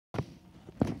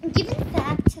given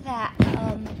fact that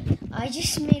I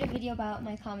just made a video about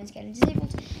my comments getting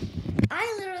disabled, I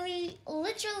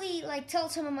literally like tell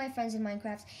some of my friends in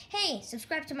Minecraft, hey,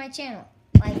 subscribe to my channel.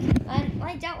 Like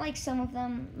I doubt like some of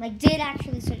them like did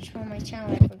actually search for my channel,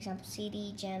 like for example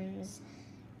CD, Gems,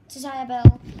 Ily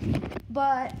Bell,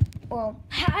 but well,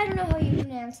 I don't know how you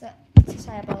pronounce that,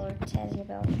 Ily Bell or Ily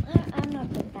Bell. I'm not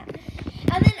good at that.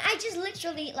 And then I just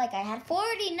literally like I had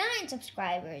 49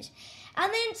 subscribers,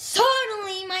 and then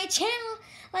suddenly my channel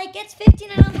like gets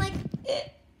 59. I'm like,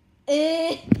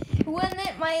 when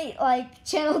that my like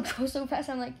channel grows so fast,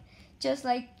 I'm like just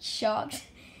like shocked.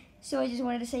 So I just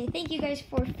wanted to say thank you guys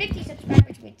for 50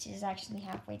 subscribers, which is actually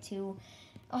halfway to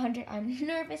 100. I'm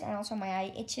nervous, and also my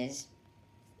eye itches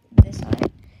this side.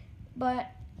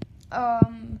 But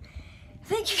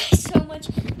thank you guys so much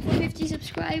for 50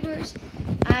 subscribers.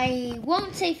 I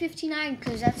won't say 59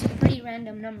 because that's a pretty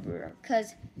random number.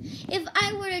 Because if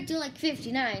I were to do like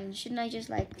 59, shouldn't I just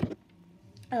like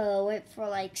wait for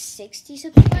like 60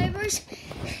 subscribers?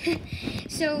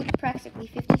 So practically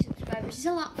 50 subscribers is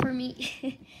a lot for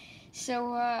me.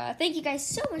 So thank you guys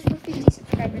so much for 50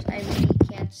 subscribers. I really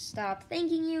can't stop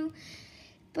thanking you.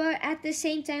 But at the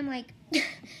same time, like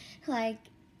I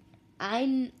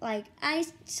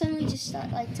suddenly just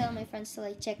start like telling my friends to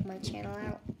like check my channel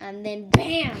out, and then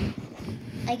bam,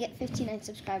 I get 59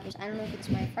 subscribers. I don't know if it's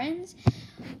my friends.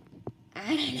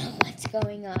 I don't know what's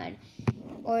going on,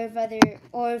 or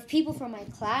if people from my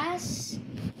class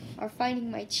are finding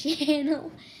my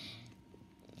channel.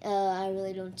 I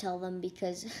really don't tell them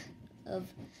because I'm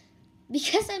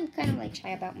kind of like shy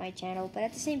about my channel, but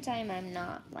at the same time I'm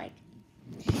not like.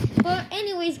 But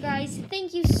anyways, guys,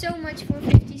 thank you so much for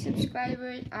 50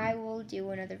 subscribers. I will do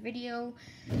another video.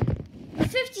 A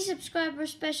 50 subscriber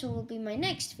special will be my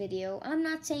next video. I'm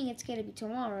not saying it's gonna be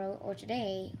tomorrow or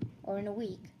today or in a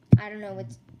week. I don't know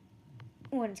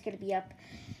when it's gonna be up.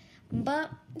 But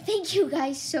thank you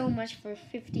guys so much for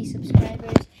 50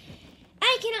 subscribers.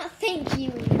 I cannot thank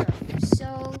you enough.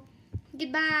 So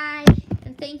goodbye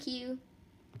and thank you.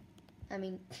 I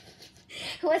mean,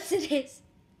 what's it is?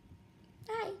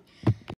 Bye.